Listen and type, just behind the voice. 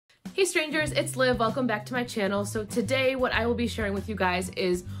Hey strangers, it's Liv. Welcome back to my channel. So today what I will be sharing with you guys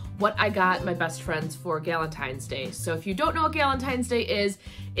is what I got my best friends for Galentine's Day. So if you don't know what Galentine's Day is,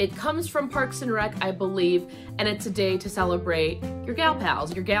 it comes from Parks and Rec, I believe, and it's a day to celebrate your gal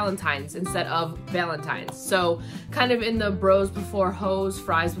pals, your Galentines instead of Valentines. So kind of in the bros before hoes,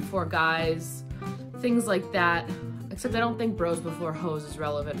 fries before guys, things like that. Except I don't think bros before hoes is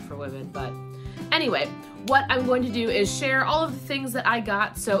relevant for women, but anyway, what I'm going to do is share all of the things that I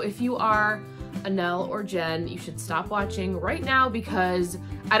got. So if you are Anel or Jen, you should stop watching right now because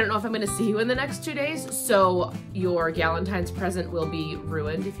I don't know if I'm going to see you in the next 2 days, so your Galentine's present will be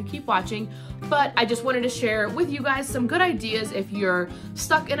ruined if you keep watching. But I just wanted to share with you guys some good ideas if you're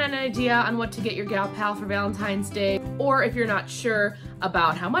stuck in an idea on what to get your gal pal for Valentine's Day, or if you're not sure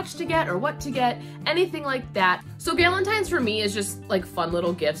about how much to get or what to get, anything like that. So Galentine's for me is just like fun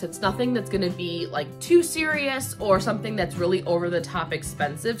little gifts. It's nothing that's gonna be like too serious or something that's really over the top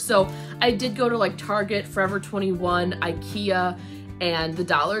expensive. So I did go to like Target, Forever 21, IKEA, and the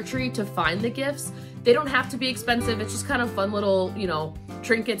Dollar Tree to find the gifts. They don't have to be expensive. It's just kind of fun little, you know,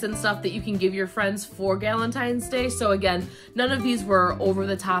 trinkets and stuff that you can give your friends for Galentine's Day. So again, none of these were over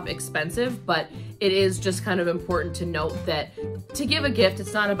the top expensive, but it is just kind of important to note that to give a gift,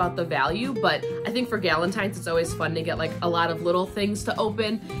 it's not about the value, but I think for Galentine's, it's always fun to get like a lot of little things to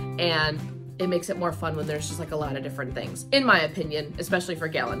open, and it makes it more fun when there's just like a lot of different things, in my opinion, especially for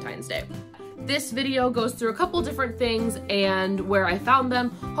Galentine's Day. This video goes through a couple different things and where I found them.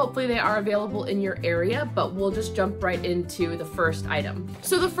 Hopefully they are available in your area, but we'll just jump right into the first item.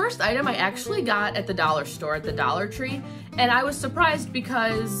 So the first item I actually got at the dollar store, at the Dollar Tree, and I was surprised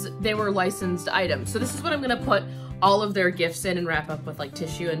because they were licensed items. So this is what I'm gonna put all of their gifts in and wrap up with like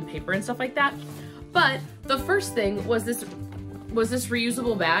tissue and paper and stuff like that. But the first thing was this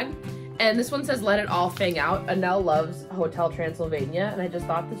reusable bag. And this one says, "Let it all fang out." Anel loves Hotel Transylvania, and I just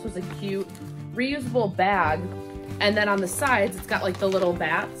thought this was a cute reusable bag. And then on the sides, it's got like the little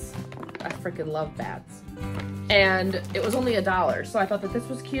bats. I freaking love bats. And it was only $1, so I thought that this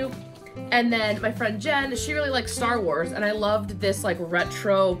was cute. And then my friend Jen, she really likes Star Wars, and I loved this like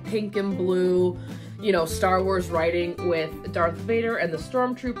retro pink and blue, you know, Star Wars writing with Darth Vader and the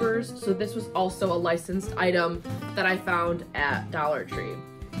Stormtroopers. So this was also a licensed item that I found at Dollar Tree.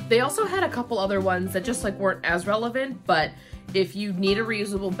 They also had a couple other ones that just like weren't as relevant, but if you need a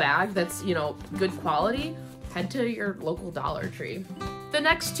reusable bag that's, you know, good quality, head to your local Dollar Tree. The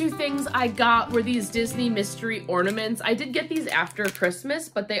next two things I got were these Disney mystery ornaments. I did get these after Christmas,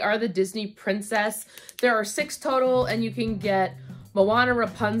 but they are the Disney princess. There are 6 total, and you can get Moana,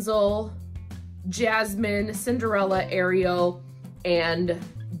 Rapunzel, Jasmine, Cinderella, Ariel, and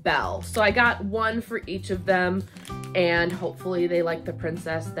Belle. So I got one for each of them, and hopefully they like the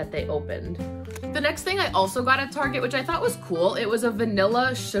princess that they opened. The next thing I also got at Target, which I thought was cool, it was a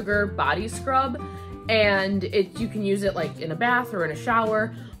vanilla sugar body scrub, and you can use it like in a bath or in a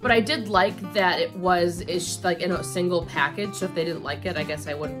shower, but I did like that it's like in a single package, so if they didn't like it, I guess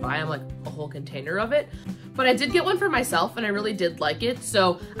I wouldn't buy them like a whole container of it. But I did get one for myself, and I really did like it,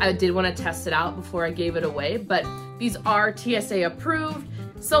 so I did want to test it out before I gave it away. But these are TSA approved,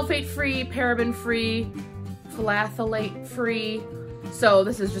 sulfate-free, paraben-free, phthalate-free. So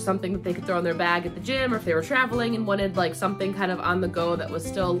this is just something that they could throw in their bag at the gym, or if they were traveling and wanted like something kind of on the go that was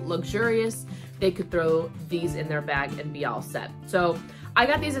still luxurious, they could throw these in their bag and be all set. So I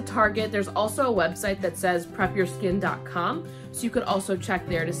got these at Target. There's also a website that says prepureskin.com, so you could also check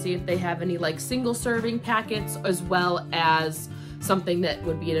there to see if they have any like single serving packets, as well as something that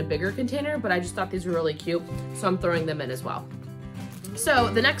would be in a bigger container, but I just thought these were really cute, so I'm throwing them in as well. So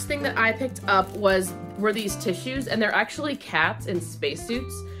the next thing that I picked up were these tissues, and they're actually cats in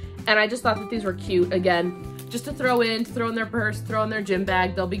spacesuits, and I just thought that these were cute. Again, just to throw in their purse, throw in their gym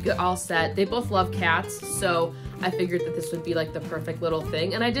bag, they'll be good, all set. They both love cats, so I figured that this would be like the perfect little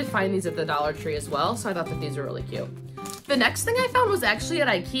thing, and I did find these at the Dollar Tree as well, so I thought that these were really cute. The next thing I found was actually at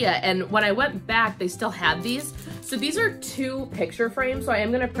IKEA, and when I went back, they still had these. So these are 2 picture frames, so I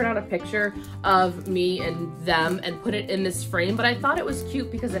am gonna print out a picture of me and them and put it in this frame, but I thought it was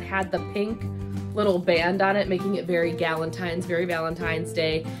cute because it had the pink little band on it, making it very Galentine's, very Valentine's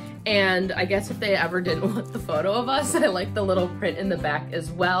Day. And I guess if they ever didn't want the photo of us, I like the little print in the back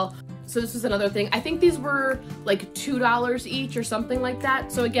as well. So this is another thing. I think these were like $2 each or something like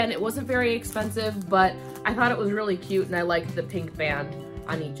that. So again, it wasn't very expensive, but I thought it was really cute, and I liked the pink band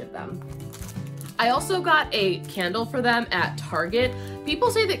on each of them. I also got a candle for them at Target. People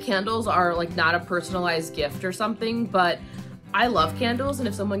say that candles are like not a personalized gift or something, but I love candles, and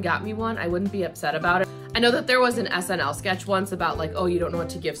if someone got me one, I wouldn't be upset about it. I know that there was an SNL sketch once about like, oh, you don't know what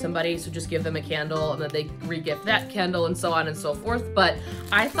to give somebody, so just give them a candle, and then they re-gift that candle, and so on and so forth. But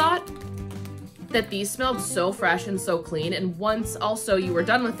I thought that these smelled so fresh and so clean, and once also you were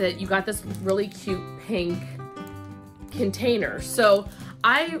done with it, you got this really cute pink container. So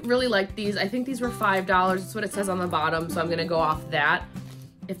I really liked these. I think these were $5. That's what it says on the bottom, so I'm gonna go off that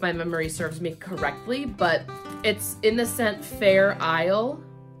if my memory serves me correctly. But it's in the scent Fair Isle,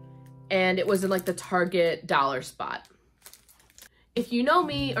 and it was in like the Target dollar spot. If you know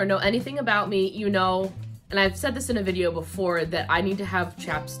me or know anything about me, you know, and I've said this in a video before, that I need to have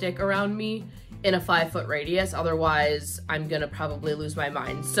chapstick around me in a 5-foot radius, otherwise I'm gonna probably lose my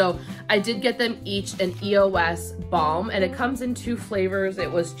mind. So I did get them each an EOS balm, and it comes in 2 flavors.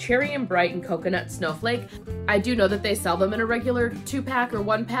 It was Cherry and Bright and Coconut Snowflake. I do know that they sell them in a regular 2-pack or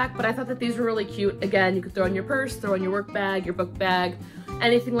 1-pack, but I thought that these were really cute. Again, you could throw in your purse, throw in your work bag, your book bag,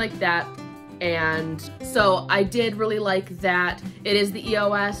 anything like that. And so I did really like that. It is the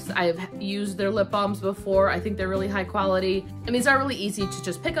EOS. I've used their lip balms before. I think they're really high quality. And these are really easy to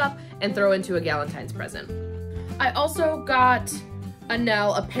just pick up and throw into a Galentine's present. I also got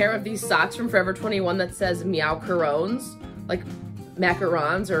Anel a pair of these socks from Forever 21 that says Meow Carones, like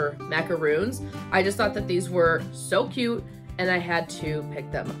macarons or macaroons. I just thought that these were so cute, and I had to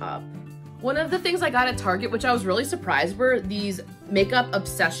pick them up. One of the things I got at Target, which I was really surprised, were these Makeup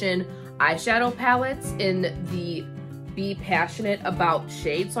Obsession eyeshadow palettes in the Be Passionate About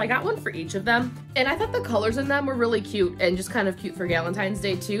shade. So I got one for each of them, and I thought the colors in them were really cute and just kind of cute for Galentine's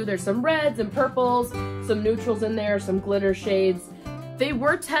Day too. There's some reds and purples, some neutrals in there, some glitter shades. They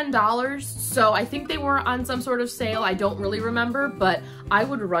were $10, so I think they were on some sort of sale. I don't really remember, but I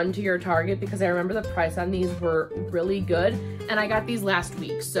would run to your Target because I remember the price on these were really good, and I got these last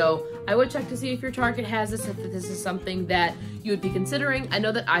week. So I would check to see if your Target has this, if this is something that you would be considering. I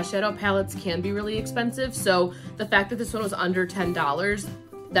know that eyeshadow palettes can be really expensive, so the fact that this one was under $10,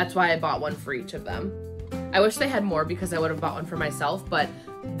 that's why I bought one for each of them. I wish they had more because I would have bought one for myself, but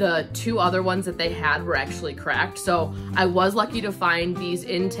the 2 other ones that they had were actually cracked. So I was lucky to find these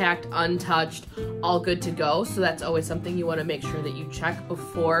intact, untouched, all good to go. So that's always something you want to make sure that you check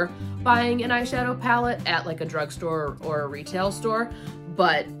before buying an eyeshadow palette at like a drugstore or a retail store.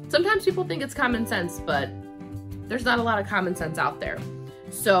 But sometimes people think it's common sense, but there's not a lot of common sense out there.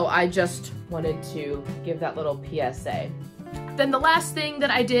 So I just wanted to give that little PSA. Then the last thing that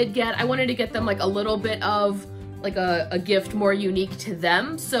I did get, I wanted to get them like a little bit of like a gift more unique to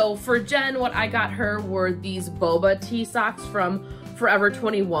them. So for Jen, what I got her were these boba tea socks from Forever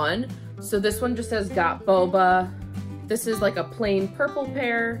 21. So this one just says Got Boba. This is like a plain purple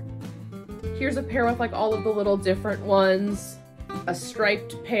pair. Here's a pair with like all of the little different ones, a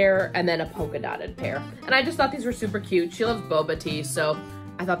striped pair, and then a polka dotted pair. And I just thought these were super cute. She loves boba tea, so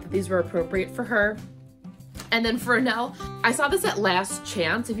I thought that these were appropriate for her. And then for Anel, I saw this at Last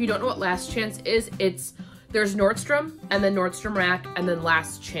Chance. If you don't know what Last Chance is, there's Nordstrom, and then Nordstrom Rack, and then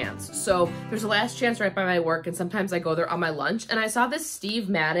Last Chance. So there's a Last Chance right by my work, and sometimes I go there on my lunch, and I saw this Steve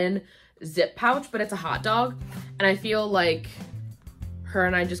Madden zip pouch, but it's a hot dog, and I feel like her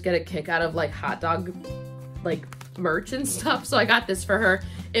and I just get a kick out of like hot dog like merch and stuff, so I got this for her.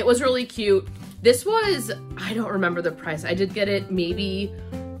 It was really cute. This was, I don't remember the price. I did get it maybe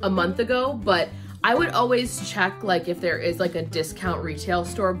a month ago, but I would always check like if there is like a discount retail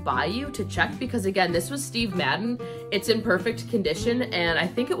store by you to check, because again, this was Steve Madden. It's in perfect condition, and I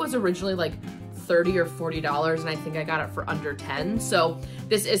think it was originally like $30 or $40, and I think I got it for under 10. So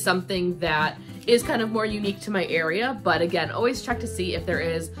this is something that is kind of more unique to my area, but again, always check to see if there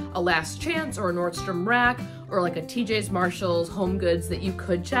is a Last Chance or a Nordstrom Rack or like a TJ's, Marshalls, Home Goods that you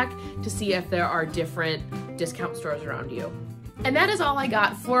could check to see if there are different discount stores around you. And that is all I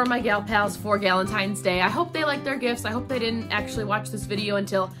got for my gal pals for Galentine's Day. I hope they liked their gifts. I hope they didn't actually watch this video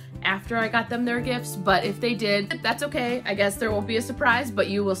until after I got them their gifts, but if they did, that's okay. I guess there won't be a surprise, but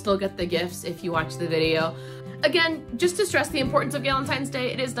you will still get the gifts if you watch the video. Again, just to stress the importance of Galentine's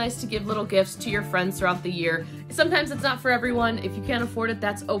Day, it is nice to give little gifts to your friends throughout the year. Sometimes it's not for everyone. If you can't afford it,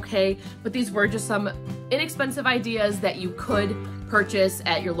 that's okay, but these were just some inexpensive ideas that you could purchase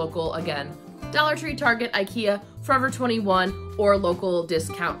at your local, again, Dollar Tree, Target, IKEA, Forever 21, or local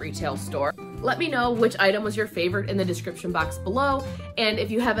discount retail store. Let me know which item was your favorite in the description box below, and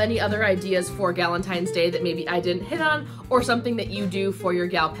if you have any other ideas for Galentine's Day that maybe I didn't hit on, or something that you do for your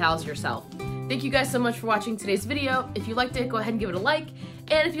gal pals yourself. Thank you guys so much for watching today's video. If you liked it, go ahead and give it a like,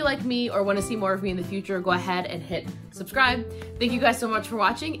 and if you like me or want to see more of me in the future, go ahead and hit subscribe. Thank you guys so much for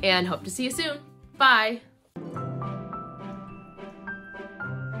watching, and hope to see you soon. Bye!